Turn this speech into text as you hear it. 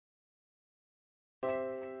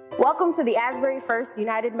Welcome to the Asbury First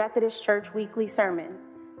United Methodist Church weekly sermon.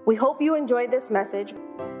 We hope you enjoy this message.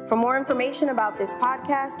 For more information about this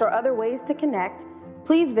podcast or other ways to connect,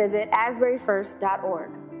 please visit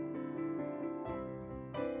asburyfirst.org.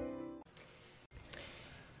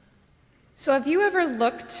 So have you ever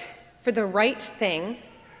looked for the right thing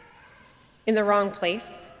in the wrong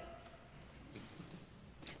place?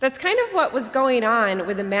 That's kind of what was going on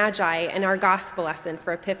with the Magi in our gospel lesson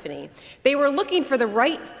for Epiphany. They were looking for the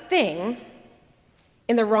right thing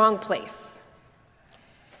in the wrong place.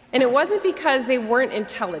 And it wasn't because they weren't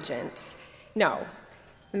intelligent. No,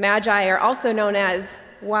 the Magi are also known as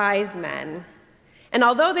wise men. And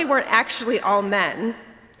although they weren't actually all men,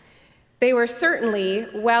 they were certainly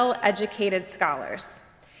well-educated scholars.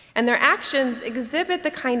 And their actions exhibit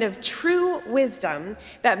the kind of true wisdom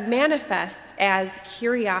that manifests as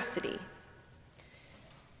curiosity.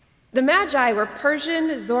 The Magi were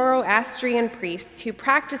Persian Zoroastrian priests who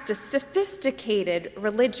practiced a sophisticated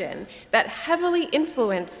religion that heavily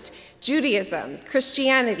influenced Judaism,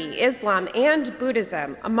 Christianity, Islam, and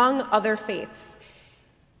Buddhism, among other faiths.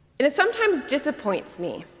 And it sometimes disappoints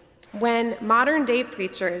me when modern-day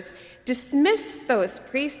preachers dismiss those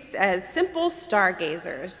priests as simple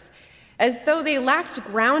stargazers, as though they lacked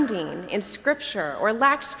grounding in Scripture or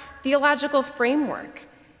lacked theological framework.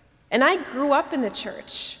 And I grew up in the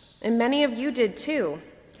church, and many of you did too.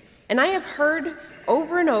 And I have heard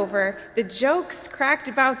over and over the jokes cracked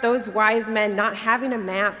about those wise men not having a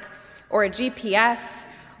map or a GPS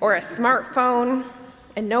or a smartphone,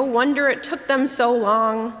 and no wonder it took them so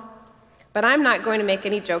long. But I'm not going to make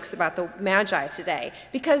any jokes about the Magi today,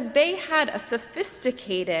 because they had a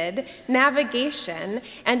sophisticated navigation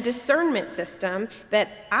and discernment system that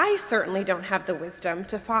I certainly don't have the wisdom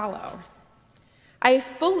to follow. I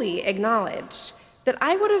fully acknowledge that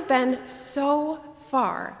I would have been so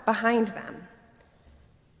far behind them.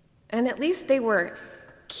 And at least they were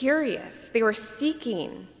curious, they were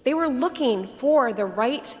seeking, they were looking for the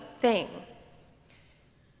right thing.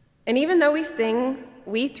 And even though we sing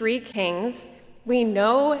 "We Three Kings," we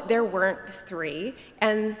know there weren't three,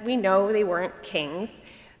 and we know they weren't kings.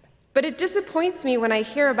 But it disappoints me when I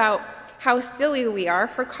hear about how silly we are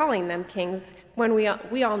for calling them kings when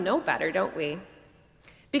we all know better, don't we?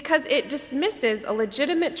 Because it dismisses a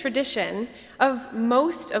legitimate tradition of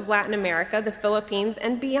most of Latin America, the Philippines,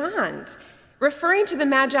 and beyond. Referring to the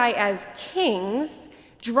Magi as kings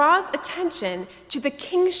draws attention to the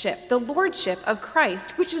kingship, the lordship of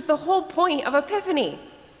Christ, which is the whole point of Epiphany.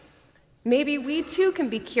 Maybe we too can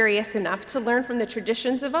be curious enough to learn from the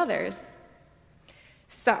traditions of others.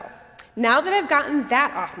 So, now that I've gotten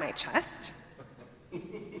that off my chest,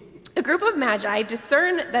 a group of Magi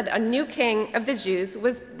discern that a new king of the Jews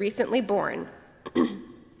was recently born.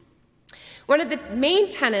 One of the main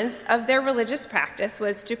tenets of their religious practice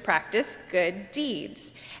was to practice good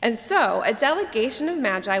deeds. And so a delegation of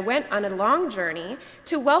Magi went on a long journey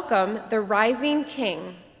to welcome the rising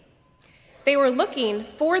king. They were looking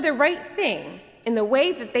for the right thing in the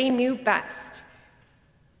way that they knew best.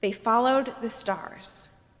 They followed the stars.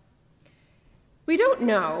 We don't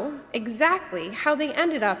know exactly how they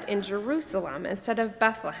ended up in Jerusalem instead of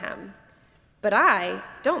Bethlehem, but I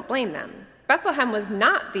don't blame them. Bethlehem was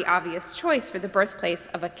not the obvious choice for the birthplace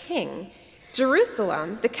of a king.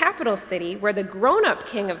 Jerusalem, the capital city where the grown-up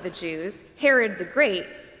king of the Jews, Herod the Great,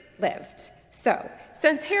 lived. So,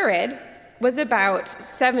 since Herod was about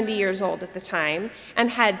 70 years old at the time and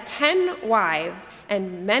had 10 wives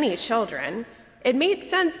and many children, it made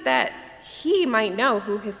sense that he might know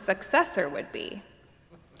who his successor would be.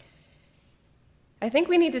 I think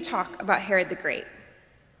we need to talk about Herod the Great.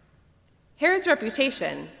 Herod's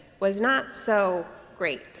reputation was not so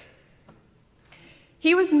great.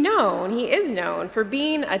 He is known for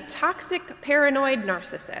being a toxic, paranoid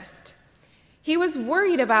narcissist. He was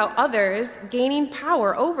worried about others gaining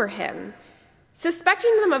power over him.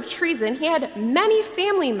 Suspecting them of treason, he had many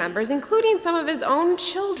family members, including some of his own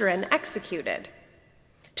children, executed.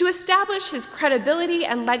 To establish his credibility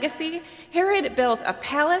and legacy, Herod built a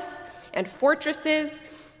palace and fortresses.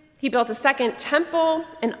 He built a second temple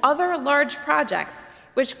and other large projects,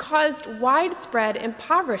 which caused widespread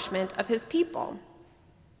impoverishment of his people.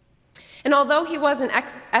 And although he wasn't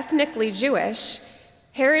ethnically Jewish,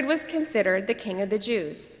 Herod was considered the king of the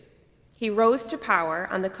Jews. He rose to power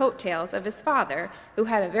on the coattails of his father, who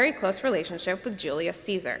had a very close relationship with Julius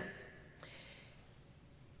Caesar.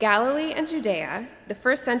 Galilee and Judea, the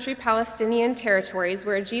first-century Palestinian territories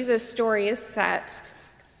where Jesus' story is set,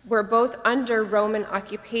 were both under Roman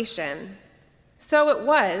occupation. So it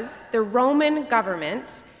was the Roman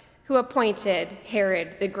government who appointed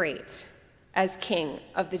Herod the Great as king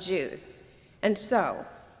of the Jews. And so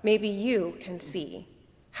maybe you can see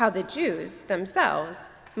how the Jews themselves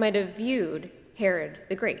might have viewed Herod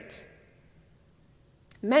the Great.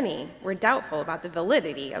 Many were doubtful about the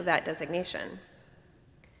validity of that designation.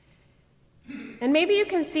 And maybe you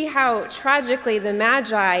can see how tragically the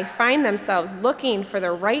Magi find themselves looking for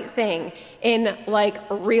the right thing in,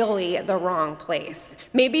 really the wrong place.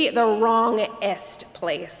 Maybe the wrongest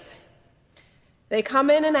place. They come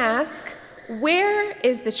in and ask, "Where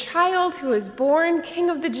is the child who is born King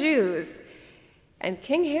of the Jews?" And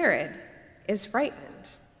King Herod is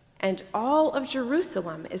frightened. And all of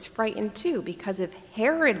Jerusalem is frightened too, because if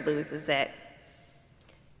Herod loses it,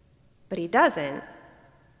 but he doesn't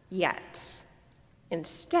yet.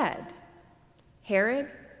 Instead,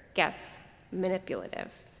 Herod gets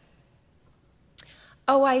manipulative.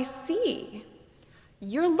 "Oh, I see.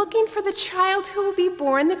 You're looking for the child who will be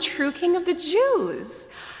born the true King of the Jews.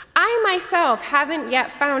 I myself haven't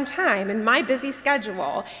yet found time in my busy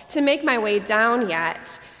schedule to make my way down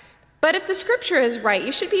yet. But if the scripture is right,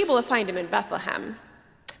 you should be able to find him in Bethlehem.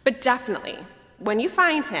 But definitely, when you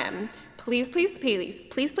find him, please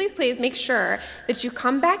make sure that you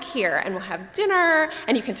come back here and we'll have dinner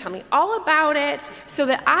and you can tell me all about it so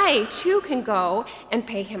that I too can go and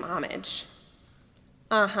pay him homage."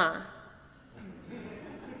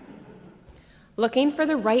 Looking for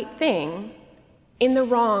the right thing in the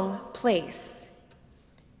wrong place.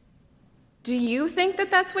 Do you think that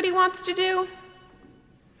that's what he wants to do?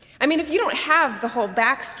 I mean, if you don't have the whole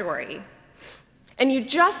backstory and you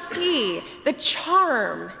just see the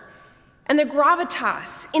charm and the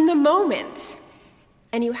gravitas in the moment,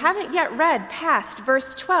 and you haven't yet read past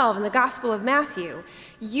verse 12 in the Gospel of Matthew,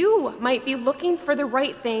 you might be looking for the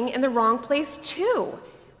right thing in the wrong place too.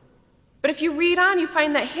 But if you read on, you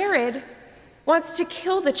find that Herod wants to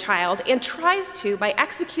kill the child and tries to by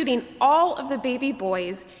executing all of the baby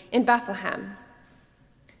boys in Bethlehem.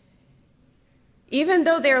 Even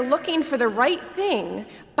though they're looking for the right thing,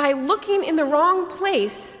 by looking in the wrong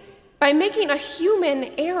place, by making a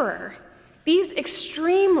human error, these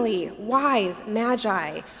extremely wise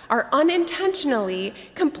magi are unintentionally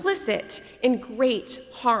complicit in great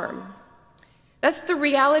harm. That's the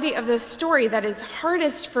reality of this story that is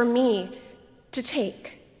hardest for me to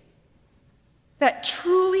take. That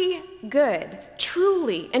truly good,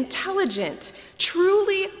 truly intelligent,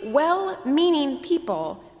 truly well-meaning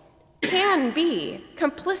people can be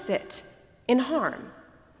complicit in harm.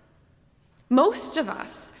 Most of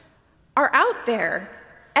us are out there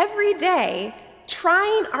every day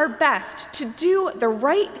trying our best to do the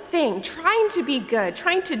right thing, trying to be good,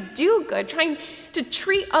 trying to do good, trying to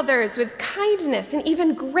treat others with kindness and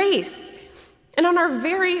even grace. And on our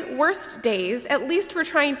very worst days, at least we're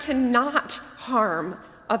trying to not harm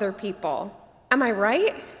other people. Am I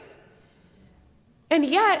right? And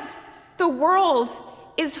yet, the world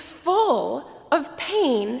is full of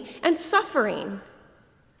pain and suffering.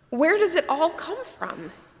 Where does it all come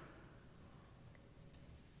from?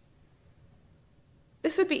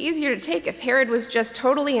 This would be easier to take if Herod was just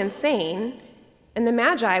totally insane and the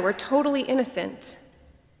Magi were totally innocent.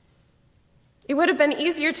 It would have been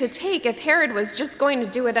easier to take if Herod was just going to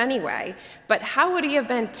do it anyway. But how would he have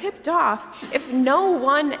been tipped off if no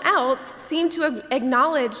one else seemed to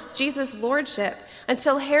acknowledge Jesus' lordship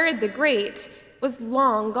until Herod the Great was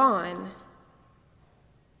long gone?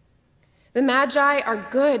 The Magi are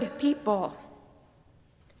good people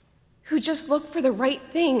who just look for the right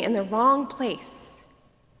thing in the wrong place.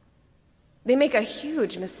 They make a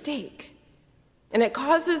huge mistake, and it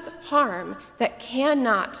causes harm that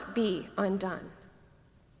cannot be undone.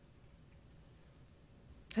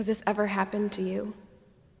 Has this ever happened to you?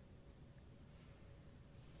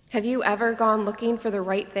 Have you ever gone looking for the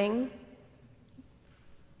right thing,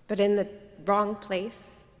 but in the wrong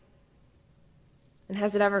place? And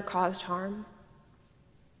has it ever caused harm?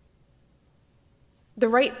 The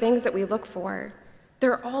right things that we look for,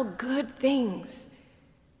 they're all good things.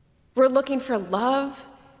 We're looking for love,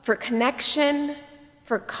 for connection,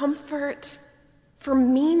 for comfort, for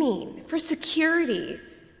meaning, for security,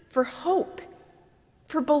 for hope,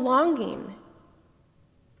 for belonging.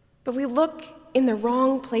 But we look in the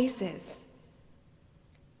wrong places.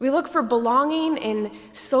 We look for belonging in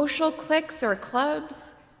social cliques or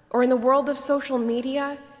clubs, or in the world of social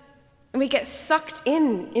media, and we get sucked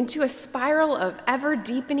into a spiral of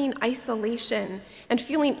ever-deepening isolation and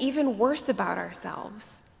feeling even worse about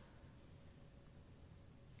ourselves.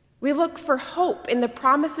 We look for hope in the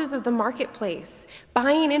promises of the marketplace,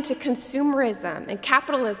 buying into consumerism and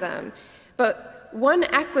capitalism, but one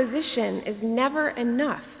acquisition is never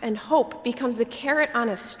enough, and hope becomes a carrot on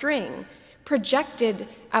a string projected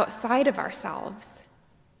outside of ourselves.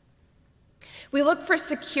 We look for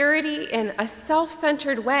security in a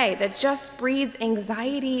self-centered way that just breeds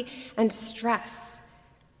anxiety and stress.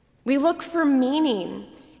 We look for meaning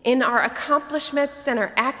in our accomplishments and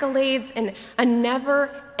our accolades and a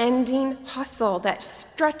never-ending hustle that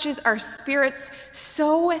stretches our spirits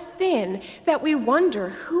so thin that we wonder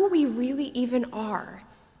who we really even are.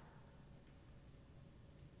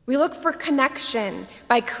 We look for connection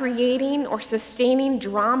by creating or sustaining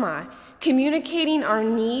drama, communicating our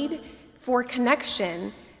need for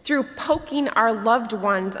connection through poking our loved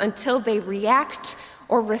ones until they react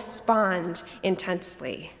or respond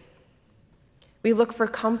intensely. We look for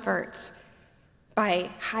comfort by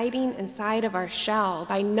hiding inside of our shell,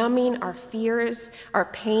 by numbing our fears, our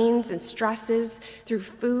pains and stresses through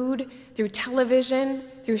food, through television,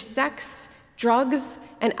 through sex, drugs,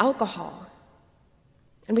 and alcohol.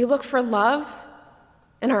 And we look for love,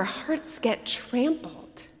 and our hearts get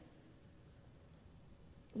trampled.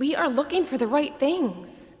 We are looking for the right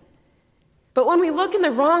things. But when we look in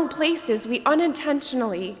the wrong places, we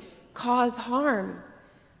unintentionally cause harm.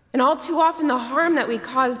 And all too often, the harm that we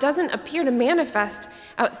cause doesn't appear to manifest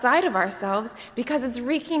outside of ourselves because it's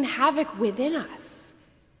wreaking havoc within us.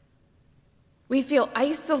 We feel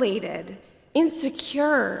isolated,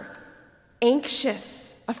 insecure,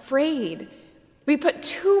 anxious, afraid. We put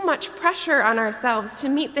too much pressure on ourselves to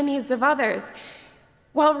meet the needs of others,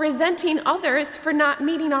 while resenting others for not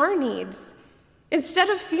meeting our needs. Instead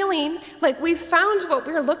of feeling like we've found what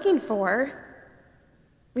we're looking for,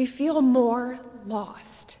 we feel more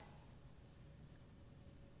lost.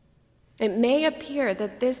 It may appear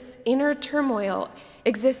that this inner turmoil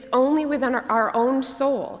exists only within our own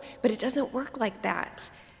soul, but it doesn't work like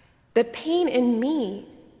that. The pain in me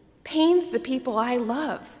pains the people I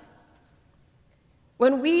love.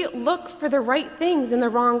 When we look for the right things in the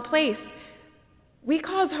wrong place, we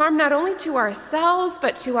cause harm not only to ourselves,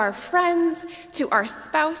 but to our friends, to our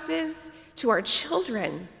spouses, to our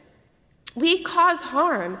children. We cause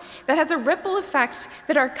harm that has a ripple effect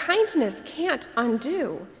that our kindness can't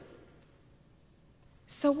undo.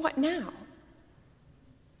 So what now?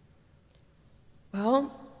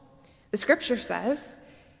 Well, the scripture says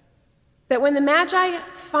that when the Magi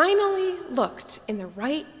finally looked in the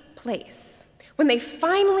right place, when they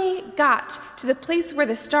finally got to the place where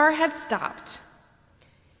the star had stopped,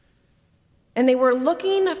 and they were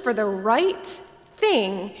looking for the right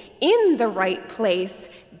thing in the right place,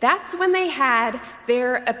 that's when they had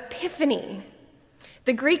their epiphany.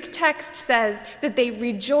 The Greek text says that they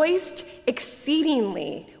rejoiced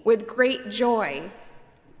exceedingly with great joy.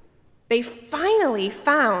 They finally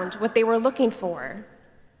found what they were looking for.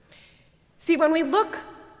 See, when we look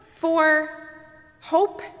for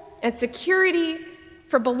hope and security,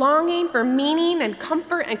 for belonging, for meaning and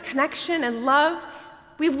comfort and connection and love,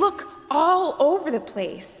 we look all over the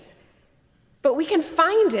place. But we can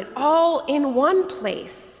find it all in one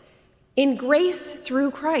place, in grace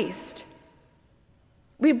through Christ.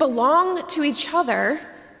 We belong to each other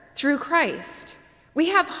through Christ. We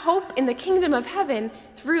have hope in the kingdom of heaven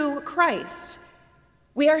through Christ.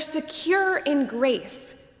 We are secure in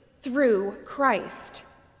grace through Christ.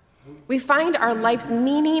 We find our life's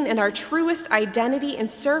meaning and our truest identity in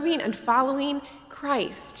serving and following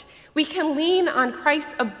Christ. We can lean on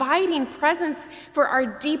Christ's abiding presence for our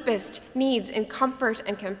deepest needs in comfort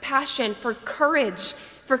and compassion, for courage,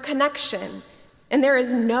 for connection. And there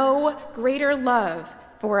is no greater love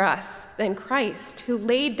for us than Christ, who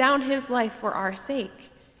laid down his life for our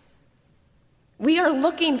sake. We are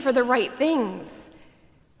looking for the right things.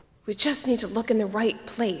 We just need to look in the right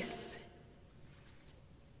place.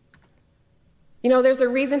 You know, there's a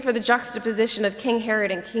reason for the juxtaposition of King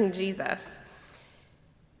Herod and King Jesus.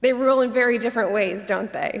 They rule in very different ways,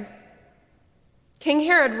 don't they? King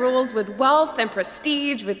Herod rules with wealth and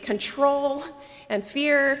prestige, with control and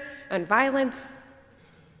fear and violence.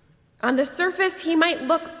 On the surface, he might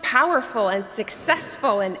look powerful and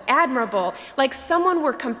successful and admirable, like someone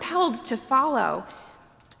we're compelled to follow.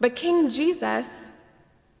 But King Jesus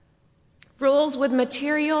rules with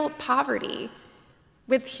material poverty,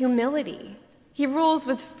 with humility. He rules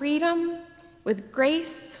with freedom, with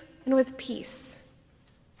grace, and with peace.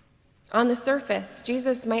 On the surface,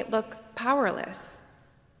 Jesus might look powerless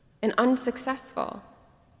and unsuccessful.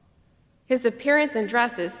 His appearance and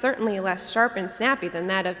dress is certainly less sharp and snappy than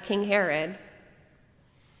that of King Herod.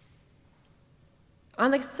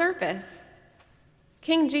 On the surface,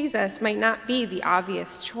 King Jesus might not be the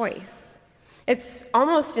obvious choice. It's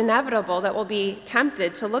almost inevitable that we'll be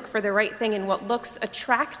tempted to look for the right thing in what looks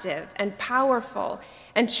attractive and powerful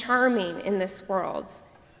and charming in this world.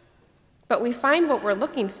 But we find what we're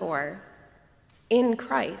looking for in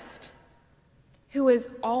Christ. who is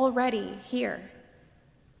already here,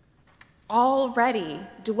 already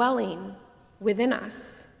dwelling within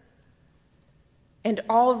us, and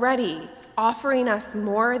already offering us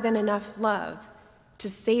more than enough love to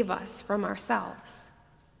save us from ourselves.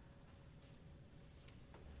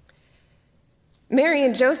 Mary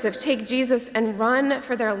and Joseph take Jesus and run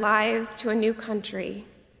for their lives to a new country.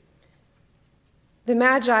 The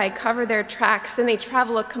Magi cover their tracks and they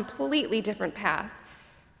travel a completely different path,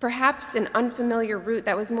 perhaps an unfamiliar route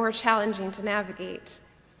that was more challenging to navigate.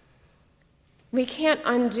 We can't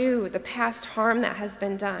undo the past harm that has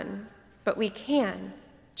been done, but we can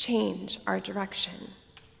change our direction.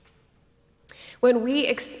 When we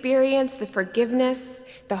experience the forgiveness,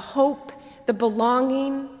 the hope, the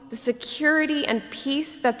belonging, the security and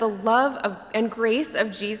peace that the love and grace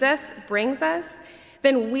of Jesus brings us,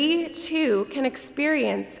 then we too can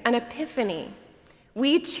experience an epiphany.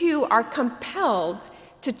 We too are compelled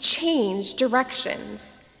to change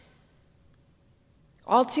directions.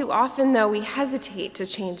 All too often, though, we hesitate to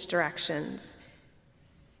change directions.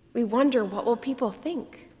 We wonder, what will people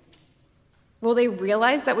think? Will they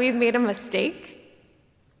realize that we've made a mistake?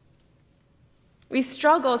 We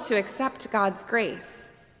struggle to accept God's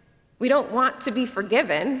grace. We don't want to be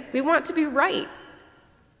forgiven. We want to be right.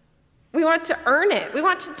 We want to earn it. We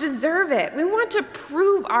want to deserve it. We want to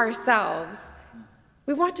prove ourselves.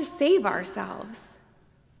 We want to save ourselves.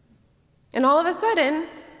 And all of a sudden,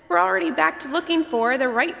 we're already back to looking for the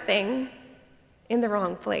right thing in the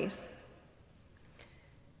wrong place.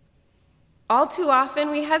 All too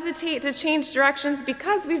often, we hesitate to change directions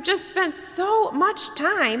because we've just spent so much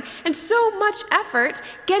time and so much effort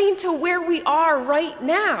getting to where we are right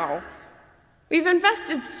now. We've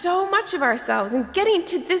invested so much of ourselves in getting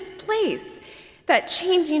to this place that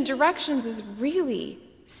changing directions is really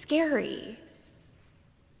scary.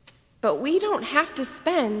 But we don't have to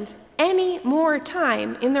spend any more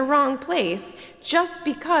time in the wrong place just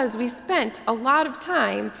because we spent a lot of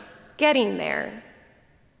time getting there.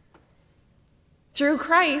 Through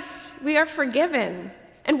Christ, we are forgiven,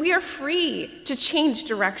 and we are free to change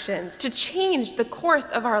directions, to change the course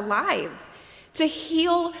of our lives, to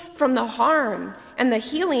heal from the harm. And the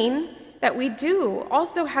healing that we do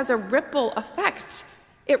also has a ripple effect.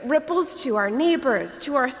 It ripples to our neighbors,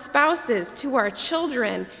 to our spouses, to our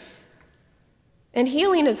children. And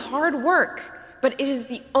healing is hard work, but it is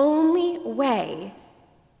the only way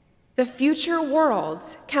the future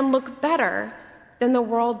world can look better than the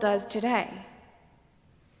world does today.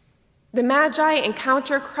 The Magi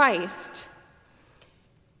encounter Christ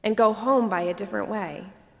and go home by a different way.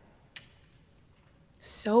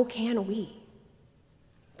 So can we.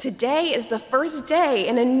 Today is the first day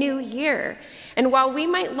in a new year, and while we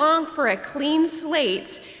might long for a clean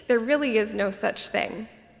slate, there really is no such thing.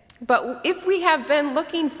 But if we have been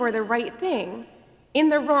looking for the right thing in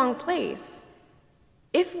the wrong place,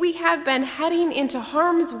 if we have been heading into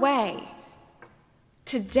harm's way,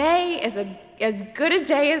 today is as good a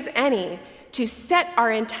day as any to set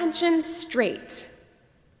our intentions straight.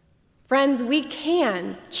 Friends, we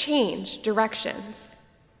can change directions.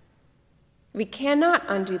 We cannot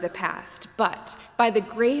undo the past, but by the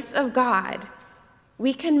grace of God,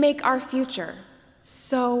 we can make our future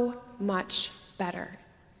so much better.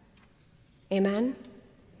 Amen?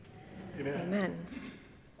 Amen. Amen.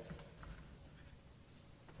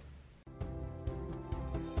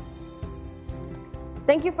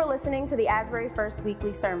 Thank you for listening to the Asbury First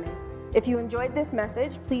Weekly Sermon. If you enjoyed this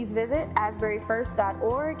message, please visit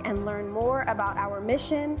asburyfirst.org and learn more about our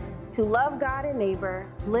mission to love God and neighbor,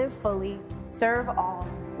 live fully, serve all,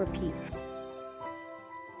 repeat.